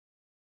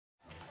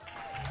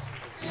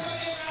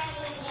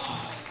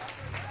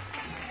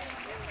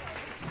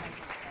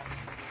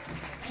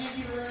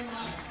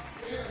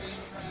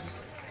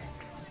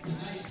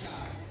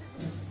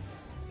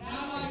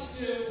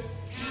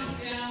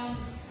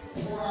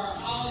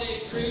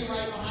big tree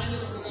right behind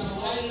us. We're going to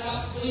light it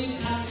up. Please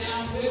come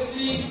down with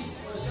me.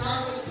 We'll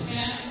start with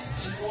 10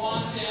 and go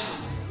on down.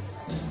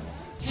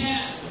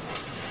 10,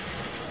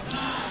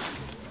 9,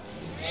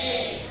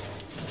 8,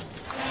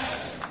 7,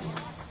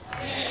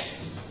 6,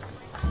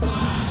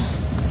 5,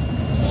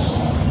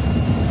 4,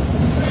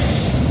 3,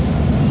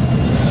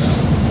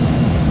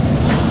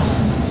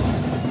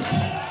 2,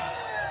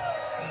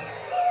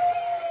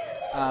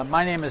 1.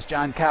 My name is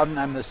John Cowden.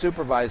 I'm the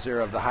supervisor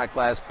of the Hot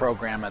Glass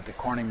program at the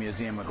Corning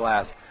Museum of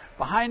Glass.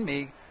 Behind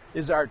me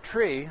is our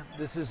tree.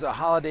 This is a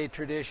holiday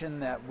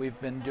tradition that we've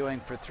been doing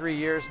for 3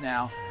 years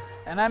now.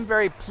 And I'm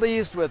very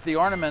pleased with the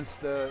ornaments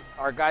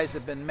our guys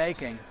have been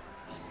making.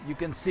 You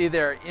can see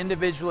they're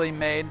individually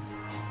made.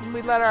 And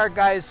we let our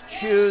guys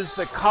choose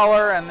the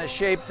color and the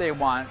shape they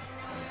want.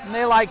 And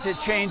they like to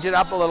change it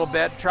up a little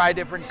bit, try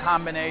different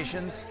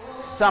combinations.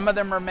 Some of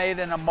them are made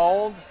in a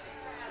mold.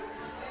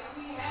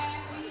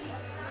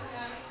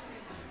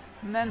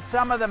 And then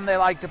some of them they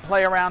like to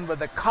play around with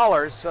the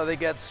colors, so they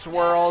get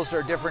swirls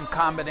or different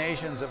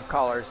combinations of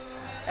colors.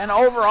 And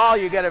overall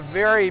you get a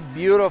very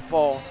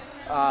beautiful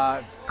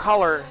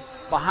color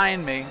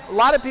behind me. A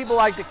lot of people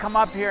like to come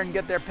up here and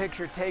get their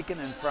picture taken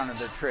in front of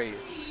the tree.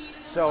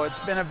 So it's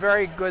been a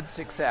very good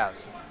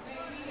success.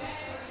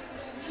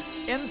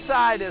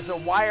 Inside is a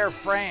wire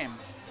frame,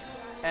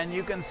 and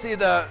you can see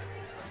you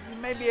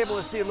may be able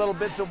to see little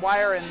bits of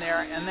wire in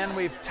there, and then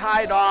we've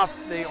tied off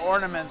the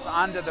ornaments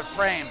onto the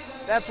frame.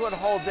 That's what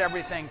holds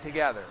everything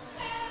together.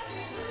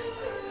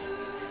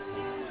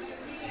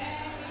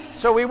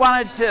 So we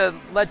wanted to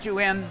let you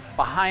in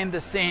behind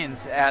the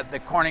scenes at the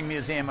Corning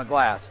Museum of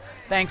Glass.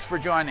 Thanks for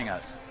joining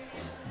us.